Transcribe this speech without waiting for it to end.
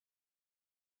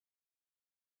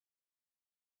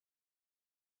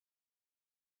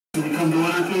Can we come to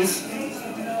order, please?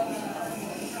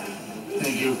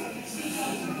 Thank you.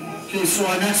 Okay, so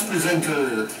our next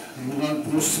presenter,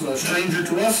 no stranger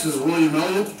to us, is William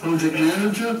Elliott, project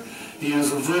manager. He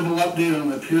has a verbal update on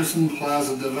the Pearson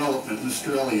Plaza development.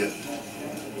 Mr. Elliott.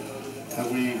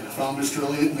 Have we found Mr.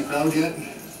 Elliott in the crowd yet?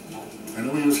 I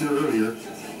know he was here earlier.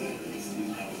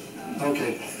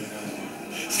 Okay.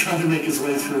 He's trying to make his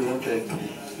way through, okay.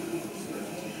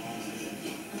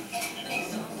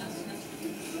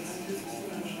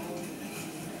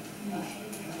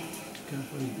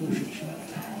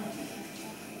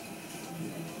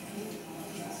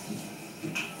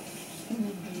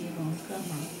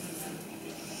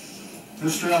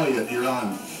 Mr. Elliott, you're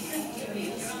on.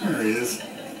 There he is.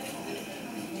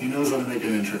 He knows how to make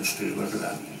an entrance too. Look at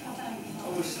that.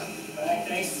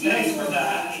 Thanks for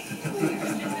that.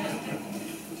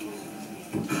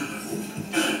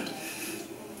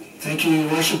 Thank you,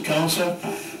 Your Worship, Council.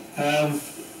 I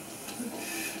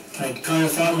kind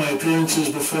of thought my appearances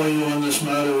before you on this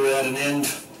matter were at an end,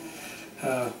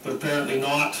 but apparently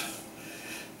not.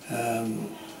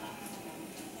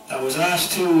 I was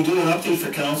asked to do an update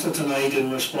for Council tonight in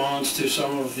response to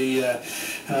some of the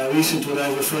recent, what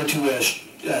I refer to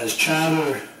as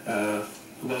chatter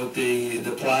about the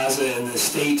plaza and the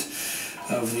state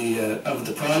of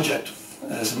the project.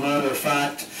 As a matter of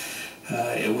fact,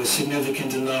 it was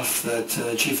significant enough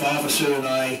that Chief Officer and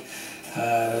I,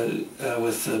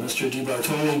 with Mr.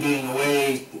 DeBartoli being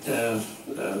away,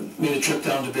 made a trip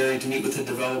down to Barrie to meet with the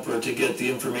developer to get the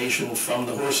information from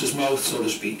the horse's mouth, so to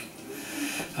speak.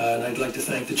 And I'd like to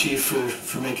thank the Chief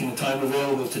for making the time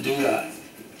available to do that.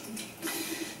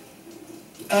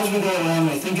 As we go along,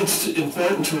 I think it's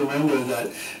important to remember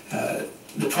that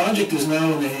the project is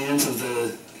now in the hands of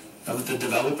the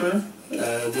developer.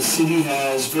 The city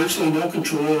has virtually no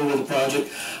control over the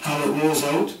project, how it rolls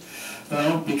out,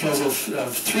 because of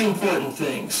three important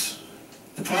things.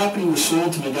 The property was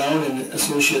sold to McGowan and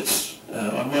Associates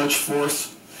on March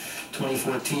 4th,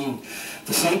 2014.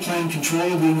 The site plan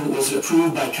control agreement was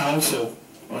approved by Council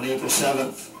on April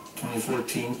 7th,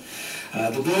 2014.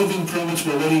 The building permits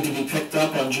were ready to be picked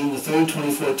up on June the 3rd,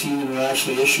 2014, and were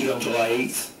actually issued on July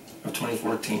 8th of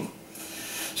 2014.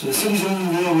 So the city's only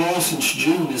real role since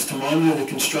June is to monitor the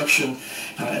construction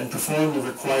and perform the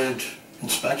required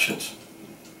inspections.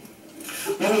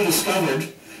 What we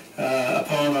discovered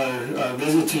upon our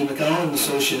visit to McGowan and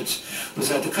Associates was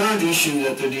that the current issue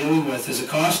that they're dealing with is a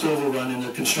cost overrun in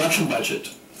their construction budget.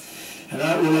 And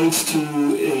that relates to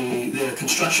their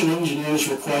construction engineer's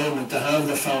requirement to have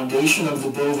the foundation of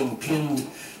the building pinned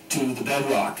to the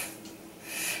bedrock.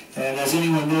 And as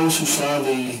anyone knows who saw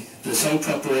the site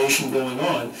preparation going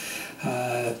on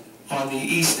the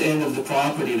east end of the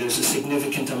property there's a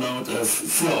significant amount of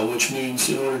fill, which means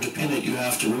in order to pin it you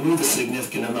have to remove a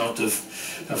significant amount of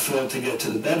fill to get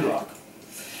to the bedrock.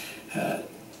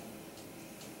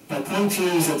 My point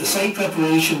here is that the site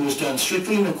preparation was done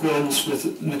strictly in accordance with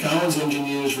McGowan's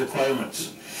engineer's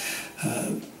requirements.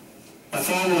 My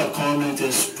follow-up comment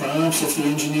is perhaps if the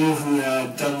engineer who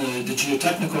had done the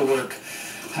geotechnical work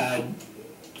had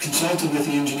consulted with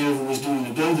the engineer who was doing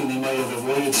the building, they might have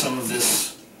avoided some of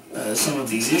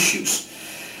these issues.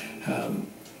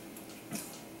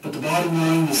 But the bottom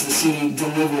line is the city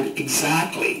delivered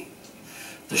exactly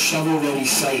the shovel-ready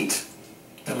site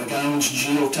that McGowan's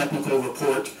geotechnical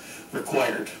report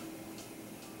required.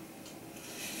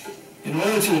 In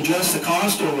order to address the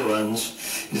cost overruns,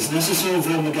 it is necessary for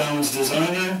McGowan's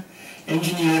designer,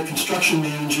 engineer, construction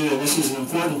manager, and this is an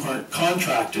important part,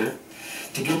 contractor,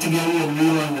 to get together and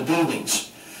realign the buildings.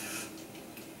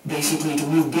 Basically to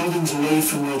move buildings away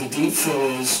from where the deep fill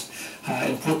is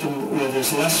and put them where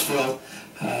there's less fill,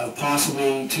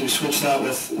 possibly to switch that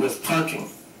with parking.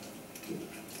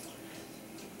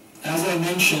 As I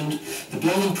mentioned, the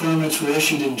building permits were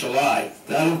issued in July.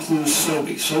 That includes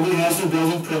Sobe. Sobe has their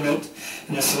building permit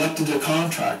and has selected their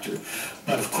contractor.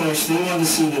 But of course, they want to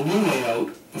see the new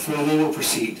layout before they will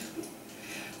proceed.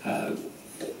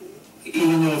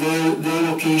 Even though their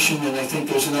location, and I think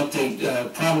there's an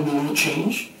update, probably won't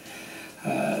change.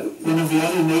 One of the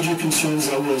other major concerns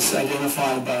that was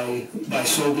identified by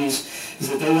Sobeys is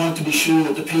that they want to be sure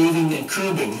that the paving and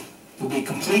curbing will be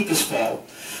complete this fall,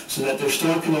 so that their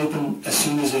store can open as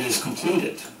soon as it is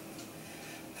completed.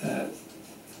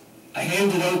 I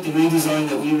handed out the redesign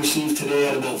that we received today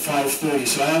at about 5:30,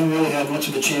 so I haven't really had much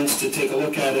of a chance to take a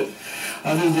look at it,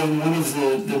 other than one of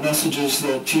the messages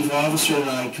that Chief Officer and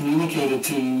I communicated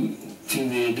to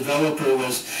the developer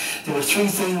was there were three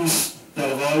things that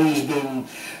have always been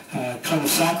kind of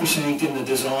sacrosanct in the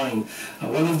design.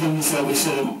 One of them is that we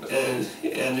said,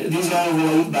 and these all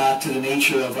relate back to the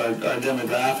nature of our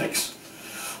demographics.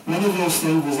 One of those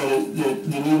things was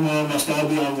that the new mall must all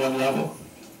be on one level.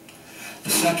 The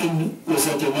second was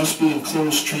that there must be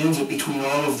enclosed transit between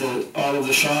all of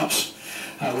the shops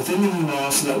within the new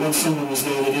mall, so that once someone was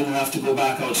there, they didn't have to go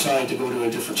back outside to go to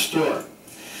a different store.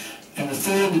 And the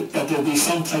third, that there be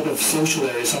some type of social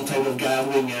area, some type of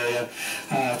gathering area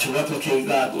to replicate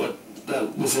that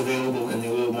was available in the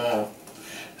old mall.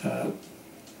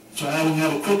 So having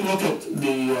had a quick look at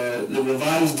the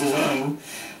revised design,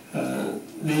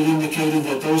 they indicated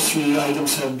that those three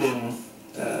items have been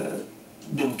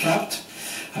kept.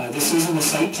 This isn't a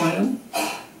site plan.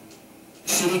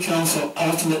 City Council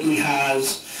ultimately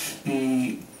has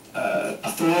the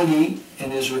authority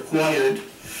and is required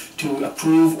to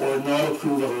approve or not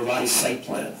approve a revised site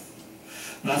plan.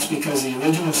 And that's because the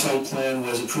original site plan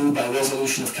was approved by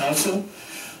resolution of council,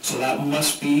 so that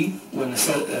must be, when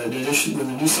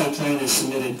the new site plan is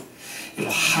submitted,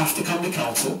 it'll have to come to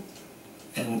council,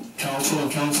 and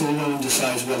council alone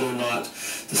decides whether or not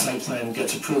the site plan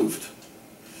gets approved.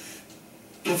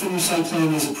 If a new site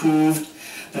plan is approved,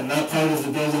 then that part of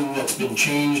the building that's been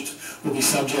changed will be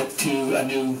subject to a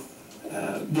new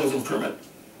building permit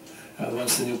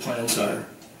once the new plans are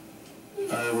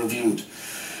reviewed.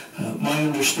 My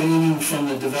understanding from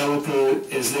the developer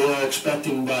is they are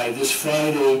expecting by this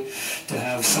Friday to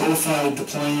have solidified the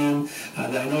plan.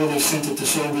 I know they sent it to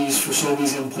Sobeys for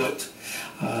Sobeys input.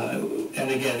 And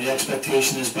again, the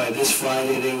expectation is by this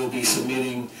Friday they will be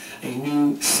submitting a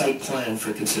new site plan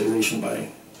for consideration by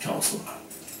council.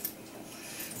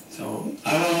 So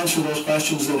I will answer those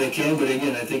questions that I can, but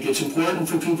again, I think it's important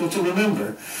for people to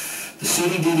remember the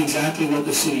city did exactly what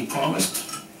the city promised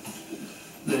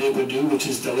that it would do, which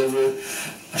is deliver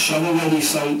a shovel-ready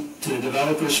site to the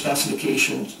developer's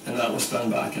specifications, and that was done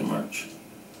back in March.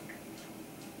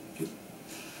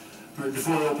 All right,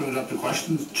 before I open it up to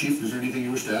questions, Chief, is there anything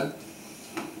you wish to add?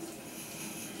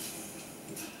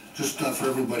 Just for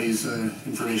everybody's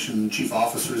information, Chief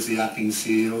Officer is the acting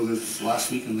CEO this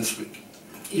last week and this week.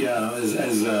 Yeah,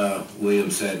 as William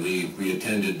said, we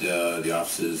attended the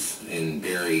offices in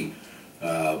Barrie.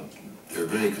 They're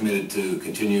very committed to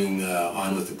continuing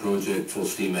on with the project, full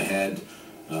steam ahead.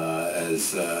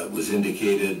 As was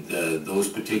indicated, those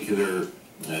particular,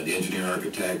 the engineer,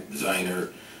 architect, designer,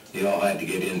 they all had to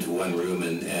get into one room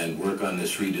and work on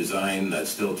this redesign. That's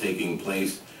still taking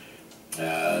place.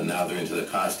 Now they're into the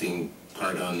costing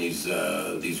part on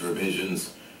these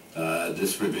revisions.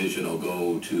 This revision will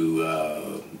go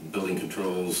to building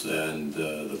controls and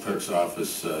the clerk's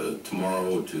office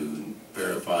tomorrow to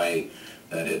verify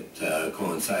that it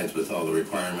coincides with all the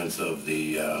requirements of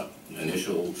the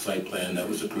initial site plan that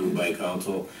was approved by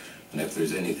council. And if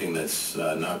there's anything that's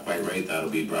not quite right, that'll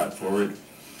be brought forward.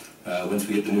 Once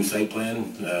we get the new site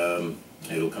plan,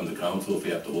 it'll come to council. If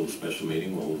we have to hold a special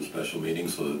meeting, we'll hold a special meeting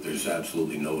so that there's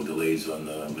absolutely no delays on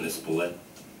the municipal lead.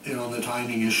 And on the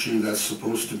timing issue, that's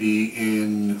supposed to be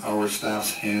in our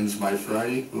staff's hands by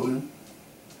Friday, William?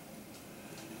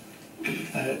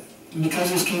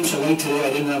 Because this came so late today, I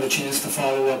didn't have a chance to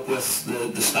follow up with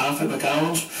the staff at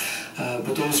McCown's,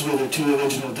 but those were the two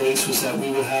original dates, was that we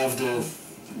would have the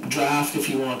draft, if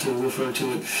you want to refer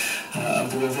to it,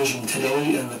 of the revision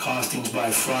today and the costings by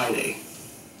Friday.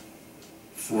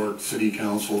 For City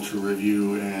Council to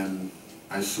review and,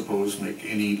 I suppose, make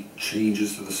any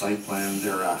changes to the site plan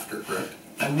thereafter, correct?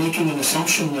 I'm making an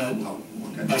assumption that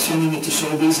by sending it to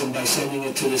Sobeys and by sending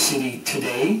it to the city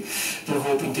today, they're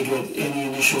hoping to get any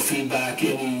initial feedback,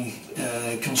 any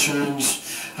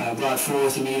concerns brought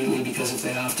forth immediately, because if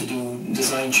they have to do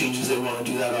design changes, they want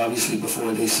to do that obviously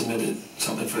before they submitted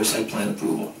something for a site plan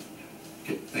approval.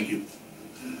 Okay, thank you.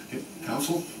 Okay,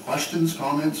 Council, questions,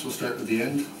 comments? We'll start at the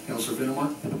end. Councillor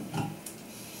Finnemore.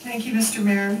 Thank you, Mr.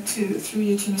 Mayor, through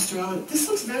you to Mr. Elliott. This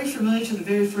looks very familiar to the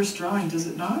very first drawing, does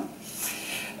it not?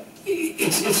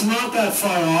 It's not that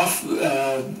far off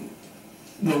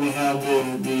when we have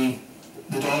the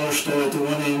dollar store at the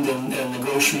one end and the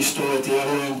grocery store at the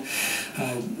other end.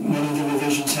 One of the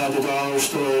revisions had the dollar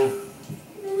store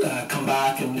come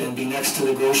back and be next to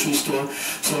the grocery store.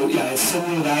 So yeah, it's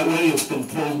similar that way. It's been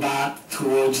pulled back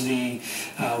towards the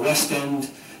west end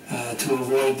to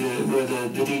avoid where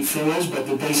the deep fill is, but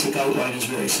the basic outline is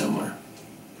very similar.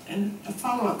 And a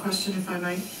follow-up question, if I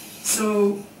might.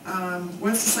 So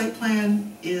once the site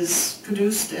plan is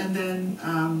produced and then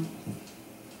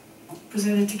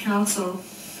presented to council,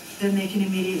 then they can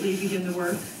immediately begin the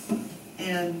work.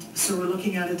 And so we're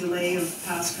looking at a delay of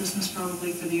past Christmas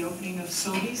probably for the opening of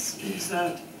Sobeys. Is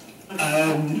that?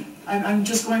 I'm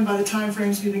just going by the time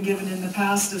frames we've been given in the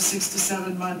past of 6 to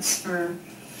 7 months for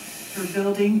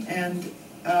building, and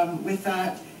with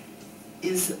that,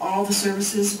 is all the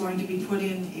services going to be put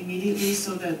in immediately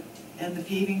so that, and the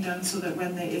paving done so that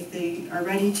when they, if they are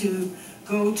ready to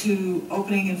go to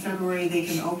opening in February, they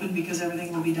can open because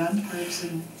everything will be done, curbs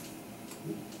and...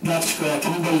 That's correct.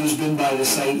 Anybody who's been by the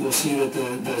site will see that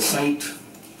the site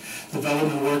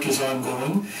development work is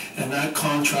ongoing, and that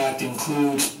contract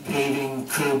includes paving,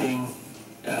 curbing,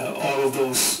 all of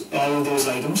those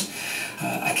items.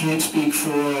 I can't speak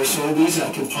for Sobeys.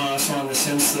 I can pass on the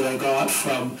sense that I got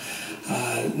from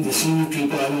the senior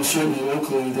people. I know certainly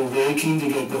locally they're very keen to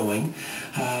get going.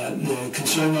 The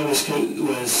concern that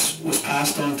was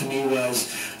passed on to me was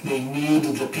they need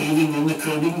the paving and the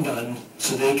curbing done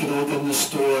so they can open the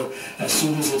store as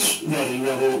soon as it's ready,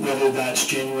 whether that's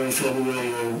January,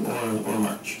 February, or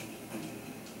March.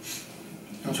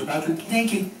 Councillor Patrick?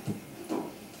 Thank you.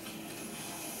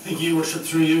 Thank you, Your Worship,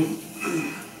 through you.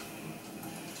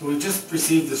 So we've just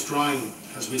received this drawing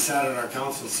as we sat at our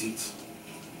council seats.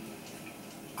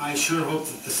 I sure hope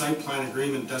that the site plan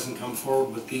agreement doesn't come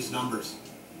forward with these numbers.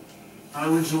 Our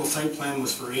original site plan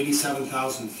was for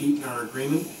 87,000 feet in our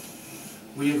agreement.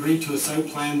 We agreed to a site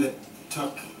plan that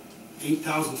took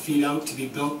 8,000 feet out to be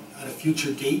built at a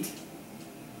future date.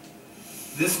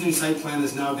 This new site plan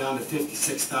is now down to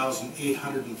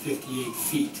 56,858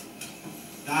 feet.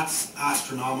 That's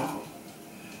astronomical.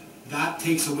 That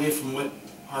takes away from what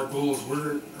our goals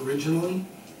were originally.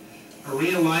 A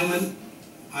realignment,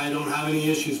 I don't have any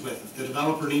issues with. If the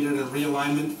developer needed a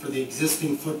realignment for the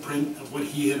existing footprint of what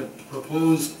he had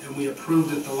proposed and we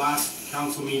approved at the last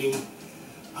council meeting,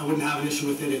 I wouldn't have an issue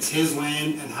with it. It's his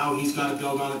land and how he's got to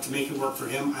build on it to make it work for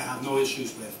him, I have no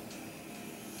issues with.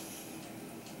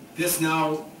 This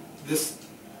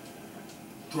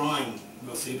drawing,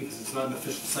 we'll see, because it's not an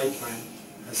official site plan,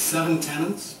 has 7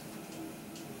 tenants,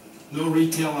 no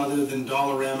retail other than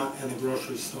Dollarama and the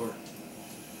grocery store.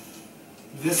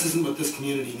 This isn't what this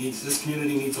community needs. This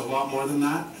community needs a lot more than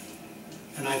that.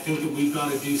 And I think that we've got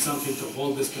to do something to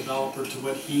hold this developer to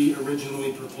what he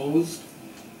originally proposed.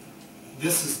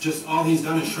 This is just, all he's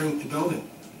done is shrink the building.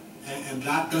 And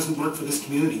that doesn't work for this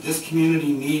community. This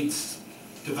community needs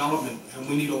development, and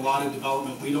we need a lot of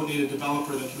development. We don't need a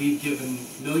developer that we've given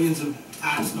millions of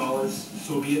tax dollars,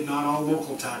 so be it not all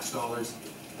local tax dollars.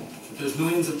 But there's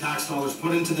millions of tax dollars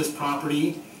put into this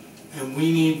property, and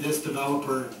we need this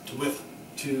developer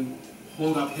to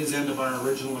hold up his end of our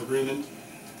original agreement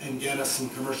and get us some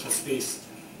commercial space.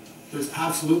 There's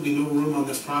absolutely no room on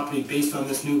this property based on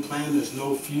this new plan. There's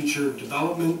no future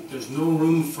development. There's no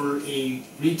room for a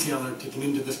retailer to come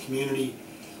into this community,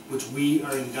 which we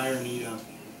are in dire need of.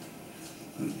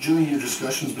 During your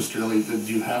discussions, Mr. Elliott, did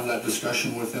you have that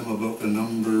discussion with them about the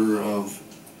number of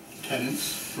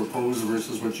tenants proposed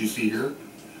versus what you see here?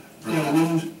 Yeah,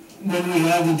 when we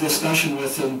had the discussion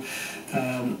with them,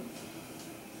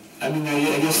 I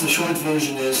guess the short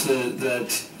version is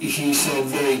that he said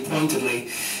very pointedly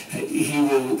he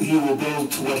will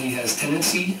build to what he has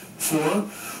tenancy for,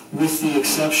 with the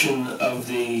exception of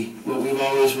what we've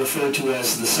always referred to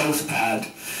as the south pad,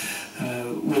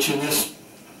 which in this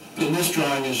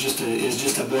drawing is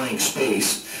just a blank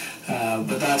space.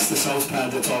 But that's the south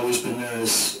pad that's always been there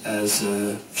as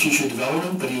future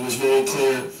development. But he was very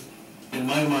clear, in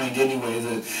my mind anyway,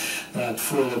 that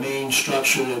for the main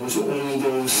structure, it was only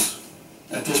those,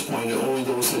 at this point, only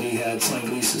those that he had signed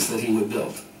leases that he would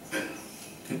build.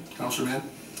 Okay, Councillor Mann.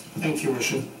 Thank you, Your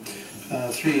Worship.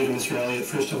 Through you to Mr. Elliott,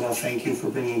 first of all, thank you for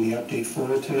bringing the update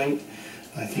forward tonight.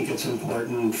 I think it's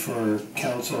important for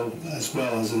council, as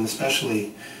well as, and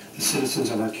especially the citizens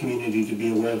of our community, to be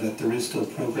aware that there is still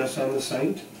progress on the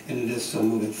site and it is still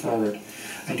moving forward.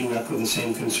 I do echo the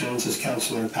same concerns as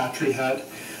Councillor Patry had.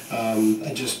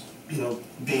 I just,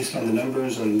 based on the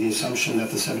numbers and the assumption that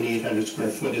the 7,800 square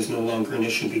foot is no longer an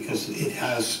issue because it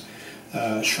has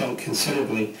shrunk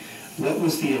considerably. What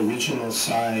was the original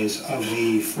size of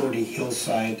the 40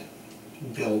 Hillside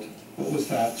build? What was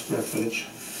that square footage?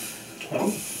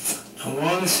 20? I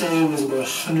want to say it was about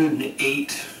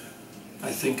 108,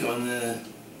 I think, on the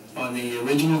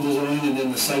original design, and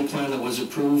then the site plan that was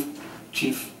approved.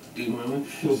 Chief, do you remember?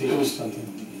 It was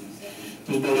something. It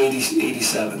was about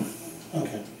 87.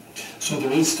 Okay. So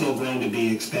there is still going to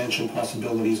be expansion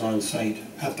possibilities on site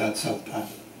at that south pad?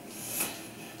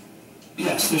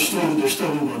 Yes, there's still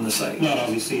room on the site. Not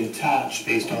obviously attached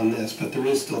based on this, but there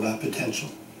is still that potential.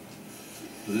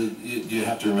 You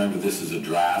have to remember, this is a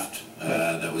draft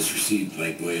that was received,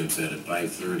 like William said, at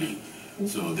 5:30.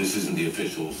 So this isn't the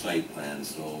official site plan.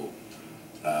 So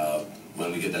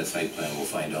when we get that site plan, we'll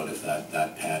find out if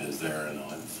that pad is there or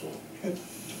not. So. Okay.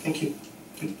 Thank you.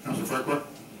 Councillor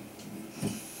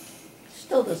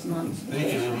Still doesn't understand.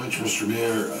 Thank you very much, Mr.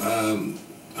 Mayor.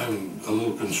 I'm a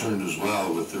little concerned as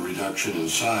well with the reduction in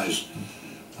size.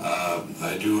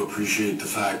 I do appreciate the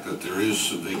fact that there is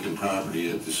some vacant property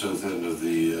at the south end of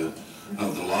the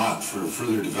lot for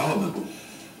further development.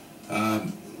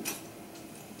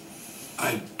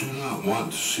 I do not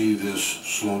want to see this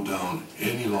slow down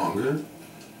any longer.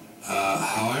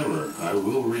 However, I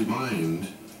will remind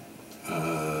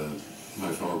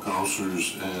my fellow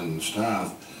councillors and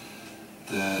staff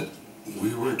that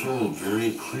we were told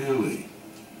very clearly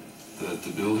that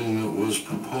the building that was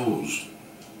proposed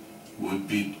would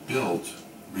be built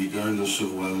regardless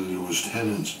of whether there was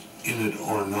tenants in it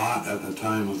or not at the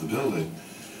time of the building,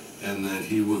 and that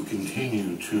he would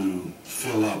continue to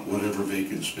fill up whatever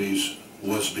vacant space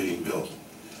was being built.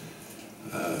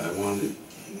 I want it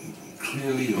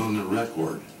clearly on the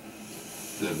record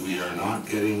that we are not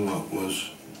getting what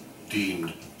was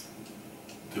deemed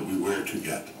that we were to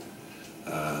get.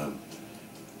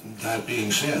 That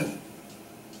being said,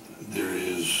 there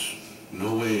is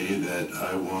no way that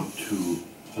I want to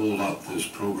hold up this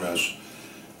progress.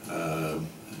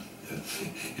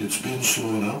 It's been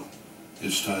slow enough.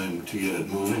 It's time to get it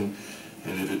moving.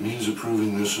 And if it means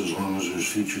approving this as long as there's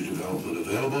future development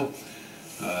available,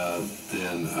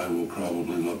 then I will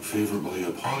probably look favorably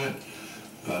upon it.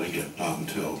 But again, not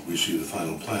until we see the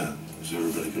final plan, as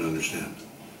everybody can understand.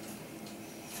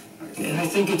 And I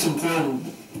think it's important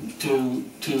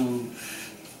to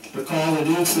recall the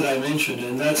dates that I mentioned,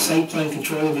 and that site plan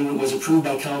control agreement was approved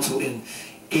by council in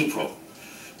April.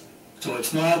 So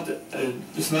it's not an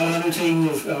undertaking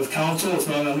of council, it's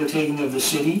not an undertaking of the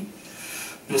city.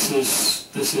 This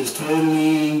has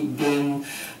totally been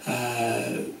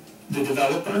the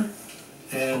developer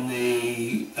and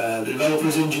the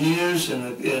developer's engineers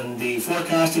and the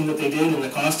forecasting that they did and the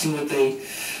costing that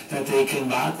they came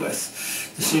back with.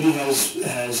 The city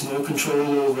has no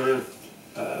control over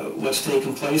what's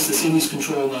taken place. The city's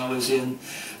control now is in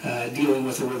dealing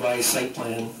with a revised site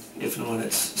plan if and when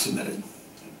it's submitted.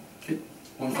 Okay.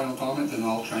 One final comment, then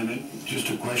I'll chime in. Just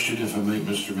a question, if I might,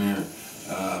 Mr. Mayor.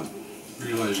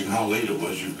 Realizing how late it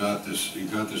was, you got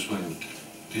this one.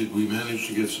 Did we manage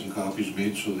to get some copies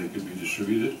made so they could be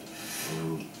distributed?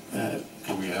 Or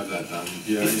can we have that done?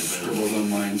 Yeah, it's scribbled on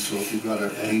mine, so if you've got a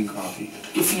plain copy.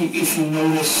 If you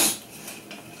notice,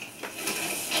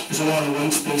 there's a lot of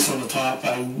white space on the top.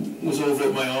 I was over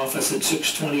at my office at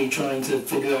 6:20 trying to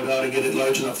figure out how to get it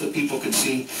large enough that people could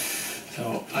see.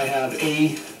 So I have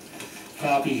a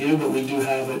copy here, but we do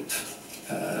have it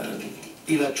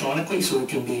electronically, so it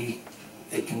can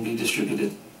be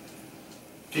distributed.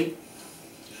 Okay.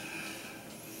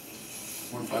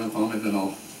 One final comment, then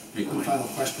I'll make One final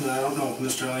question. I don't know if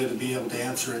Mr. Elliott would be able to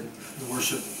answer it, Your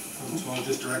Worship. So I'll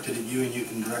just direct it at you, and you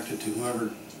can direct it to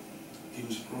whoever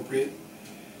deems appropriate.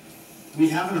 We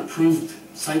have an approved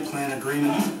site plan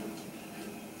agreement.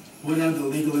 What are the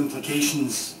legal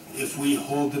implications if we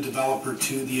hold the developer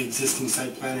to the existing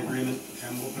site plan agreement,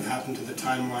 and what would happen to the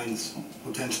timelines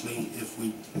potentially if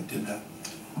we did that?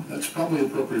 That's probably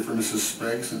appropriate for Mrs.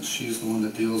 Sprague, since she's the one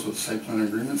that deals with site plan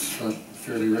agreements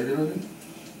fairly regularly.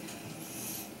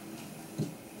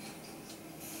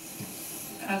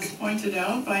 As pointed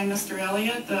out by Mr.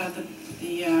 Elliott,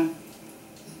 the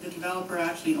developer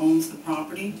actually owns the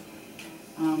property.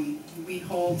 We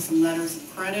hold some letters of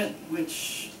credit,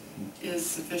 which is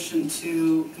sufficient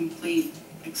to complete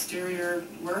exterior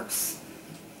works,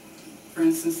 for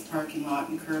instance, the parking lot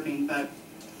and curbing, but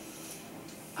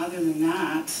other than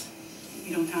that,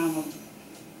 we don't have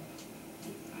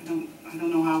I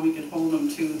don't know how we could hold them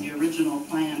to the original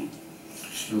plan.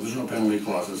 So there's no penalty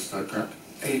clauses, is that correct?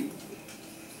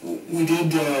 We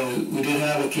did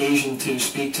have occasion to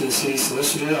speak to the city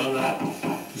solicitor on that.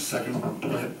 Second.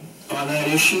 On that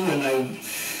issue, and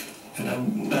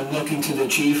I'm looking to the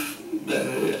chief.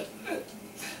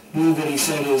 Move that he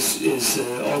said is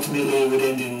ultimately would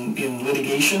end in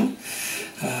litigation.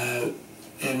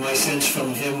 And my sense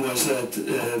from him was that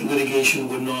litigation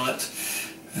would not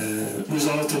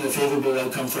result in a favorable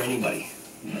outcome for anybody.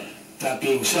 That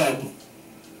being said,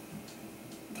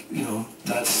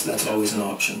 that's always an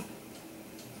option.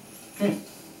 Okay.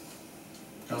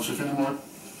 Councillor Finnemore?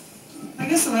 I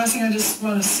guess the last thing I just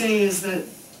want to say is that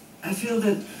I feel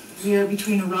that we are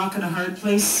between a rock and a hard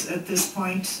place at this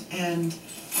point, and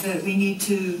that we need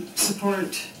to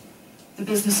support the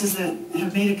businesses that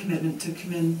have made a commitment to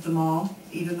come in the mall,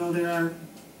 even though there are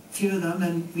few of them,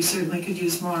 and we certainly could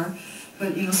use more.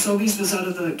 But Sobeys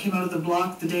came out of the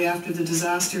block the day after the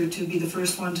disaster to be the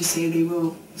first one to say they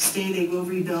will stay, they will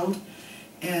rebuild.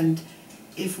 And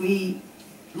if we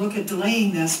look at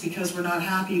delaying this because we're not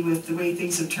happy with the way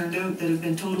things have turned out that have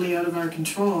been totally out of our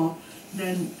control,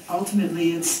 then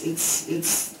ultimately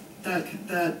it's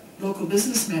that local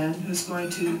businessman who's going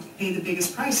to pay the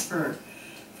biggest price for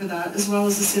that, as well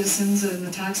as the citizens and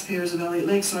the taxpayers of Elliot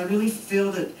Lake. So I really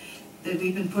feel that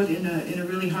we've been put in a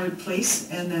really hard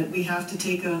place, and that we have to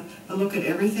take a look at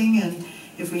everything. And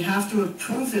if we have to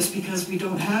approve this because we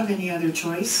don't have any other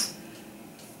choice,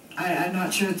 I'm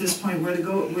not sure at this point where to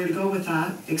go with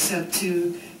that, except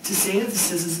to say to the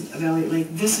citizens of Elliot Lake,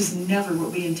 this is never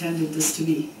what we intended this to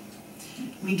be.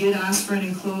 We did ask for an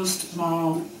enclosed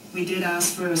mall. We did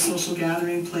ask for a social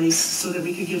gathering place so that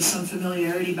we could give some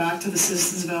familiarity back to the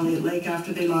citizens of Elliot Lake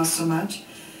after they lost so much.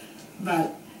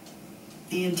 But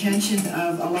the intention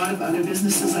of a lot of other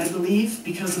businesses, I believe,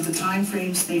 because of the time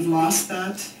frames, they've lost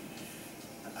that.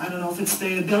 I don't know if it's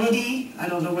the ability, I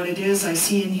don't know what it is. I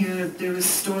see in here there was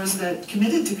stores that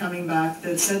committed to coming back,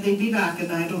 that said they'd be back,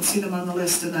 and I don't see them on the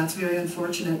list, and that's very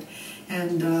unfortunate.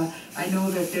 And I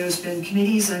know that there's been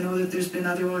committees, I know that there's been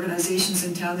other organizations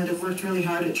in town that have worked really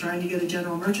hard at trying to get a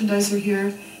general merchandiser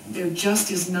here. There just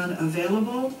is none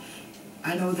available.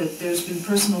 I know that there's been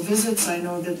personal visits, I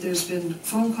know that there's been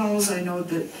phone calls, I know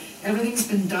that everything's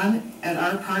been done at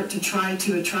our part to try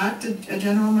to attract a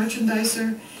general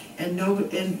merchandiser. And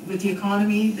with the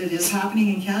economy that is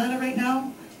happening in Canada right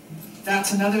now,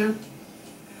 that's another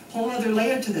whole other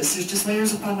layer to this. There's just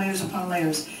layers upon layers upon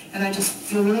layers. And I just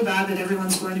feel really bad that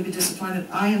everyone's going to be disappointed.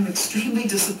 I am extremely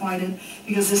disappointed,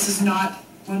 because this is not,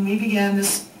 when we began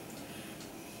this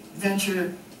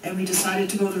venture and we decided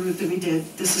to go the route that we did,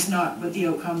 this is not what the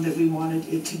outcome that we wanted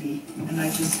it to be. And I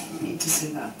just need to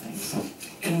say that. Thanks.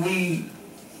 And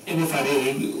if I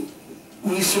may,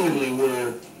 we certainly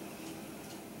were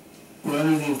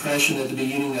under the impression at the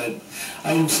beginning that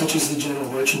items such as the general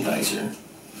merchandiser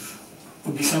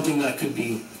would be something that could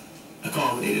be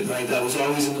accommodated, right? That was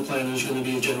always in the plan, there's going to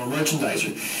be a general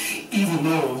merchandiser. Even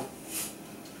though,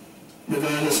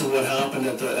 regardless of what happened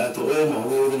at the oil mall,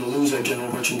 we were going to lose our general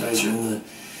merchandiser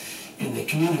in the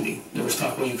community. There was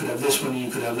talk, well, you could have this one, you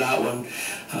could have that one.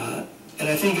 And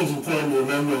I think it's important to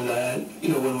remember that,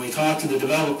 when we talk to the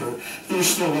developer, they're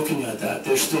still looking at that.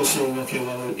 They're still saying, okay,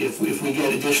 well, if we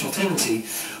get additional tenancy,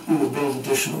 we will build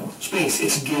additional space.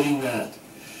 It's getting that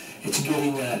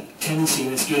tenancy,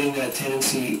 and it's getting that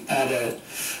tenancy at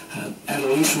a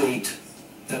lease rate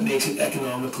that makes it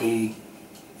economically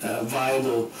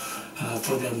viable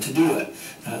for them to do it.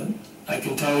 I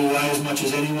can tell you, I as much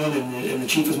as anyone, and the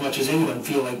chief as much as anyone,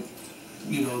 feel like,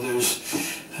 there's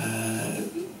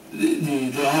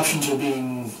the options are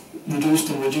being reduced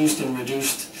and reduced and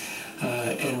reduced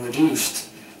and reduced,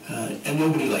 and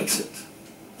nobody likes it.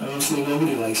 Honestly,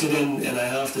 nobody likes it, and I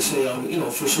have to say,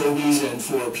 for Sobeys and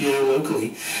for Pierre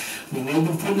locally, they've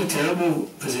been put in a terrible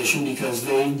position, because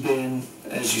they've been,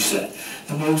 as you said,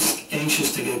 the most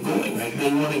anxious to get going, right?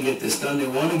 They want to get this done, they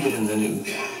want to get in the new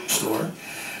store,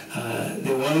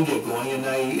 they want to get going, and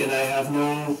I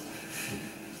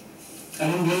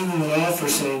don't blame them at all for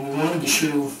saying we want to be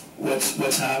sure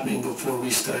what's happening before we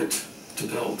start to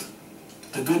build.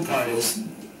 The good part is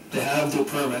they have their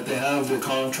permit, they have their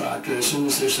contractor. As soon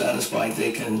as they're satisfied,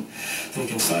 they can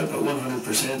start. But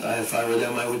 100%, if I were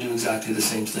them, I would do exactly the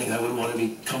same thing. I would want to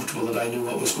be comfortable that I knew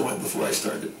what was going before I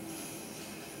started.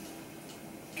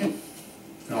 Okay.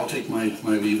 I'll take my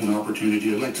leave and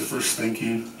opportunity. I'd like to first thank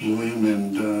you, William,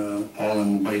 and Paul,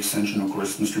 and by extension, of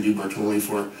course, Mr. DiBartoli,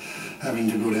 for having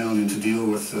to go down and to deal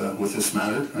with this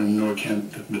matter. I know it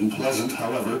can't have been pleasant,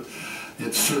 however,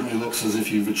 it certainly looks as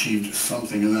if you've achieved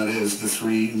something, and that is the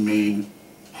three main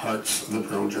parts of the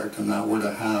project, and that were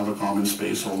to have a common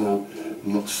space, although it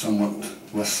looks somewhat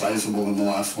less sizable than the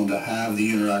last one, to have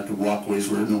the interactive walkways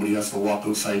where nobody has to walk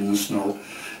outside in the snow,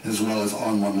 as well as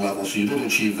on one level. So you did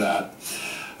achieve that.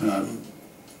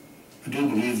 I do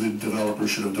believe the developer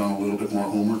should have done a little bit more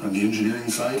homework on the engineering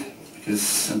side, because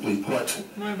simply put,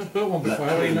 that could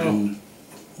have been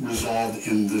resolved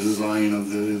in the design of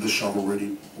the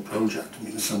shovel-ready project. I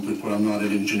mean, simply put, I'm not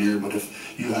an engineer, but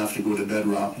if you have to go to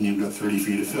bedrock and you've got 30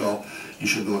 feet of fill, you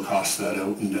should be able to cost that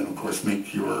out, and then, of course,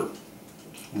 make your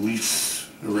lease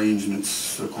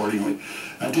arrangements accordingly.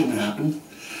 That didn't happen.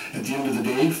 At the end of the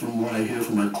day, from what I hear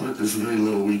from our clerk, there's very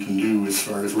little we can do as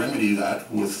far as remedy that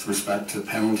with respect to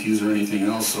penalties or anything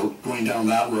else. So going down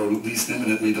that road, at least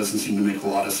imminently, doesn't seem to make a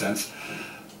lot of sense.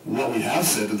 What we have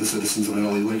said to the citizens of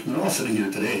Elliot Lake, and they're all sitting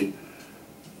here today,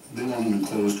 they want an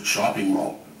enclosed shopping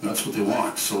mall. That's what they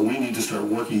want. So we need to start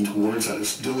working towards that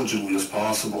as diligently as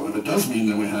possible. And if it does mean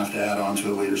that we have to add on to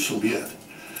it later, so be it.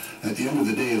 At the end of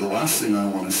the day, the last thing I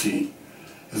want to see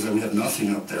is that we have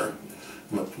nothing up there.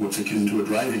 What's akin to a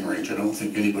driving range. I don't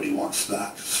think anybody wants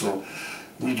that. So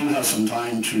we do have some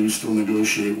time to still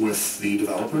negotiate with the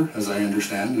developer. As I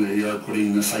understand, they are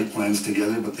putting the site plans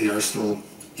together, but they are still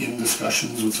in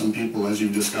discussions with some people, as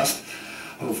you've discussed.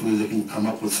 Hopefully they can come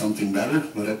up with something better,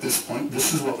 but at this point,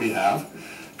 this is what we have.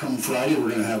 Come Friday, we're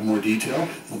going to have more detail.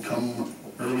 Come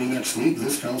early next week,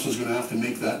 this council is going to have to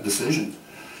make that decision.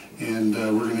 And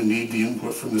we're going to need the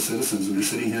input from the citizens, and they're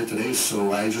sitting here today,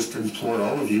 so I just implore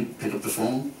all of you, pick up the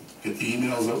phone, get the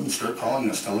emails out and start calling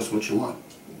us, tell us what you want,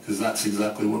 because that's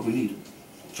exactly what we need.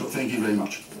 So thank you very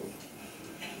much.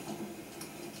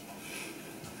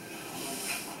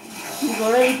 You've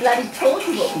already bloody told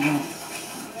you what we want.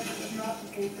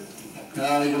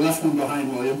 You left one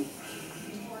behind, William.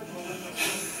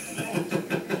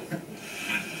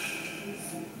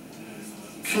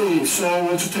 Okay, so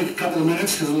we'll just take a couple of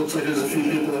minutes because it looks like there's a few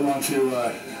people that want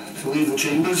to leave the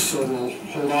chambers, so we'll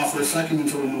hold off for a second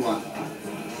until we move on.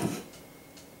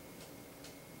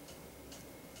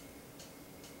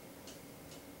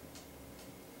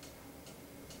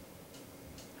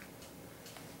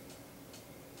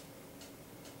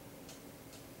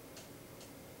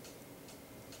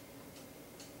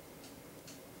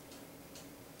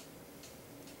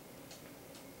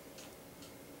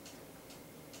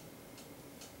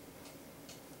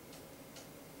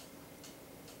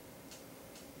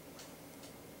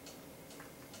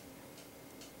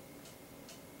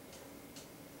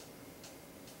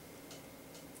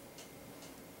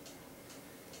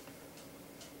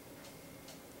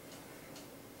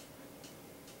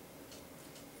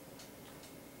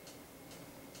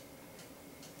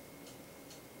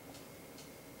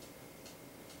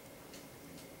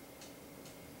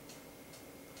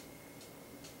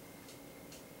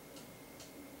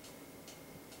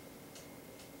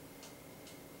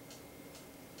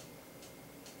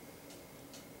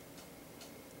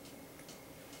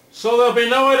 So there'll be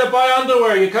nowhere to buy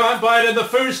underwear. You can't buy it in the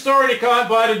food store and you can't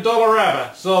buy it in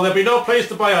Dollarama. So there'll be no place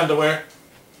to buy underwear.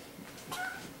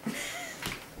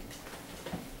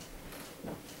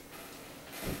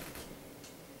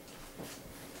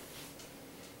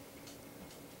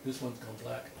 This one's gone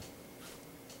black.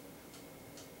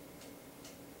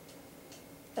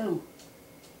 Oh.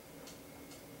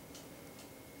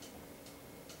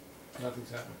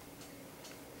 Nothing's happened.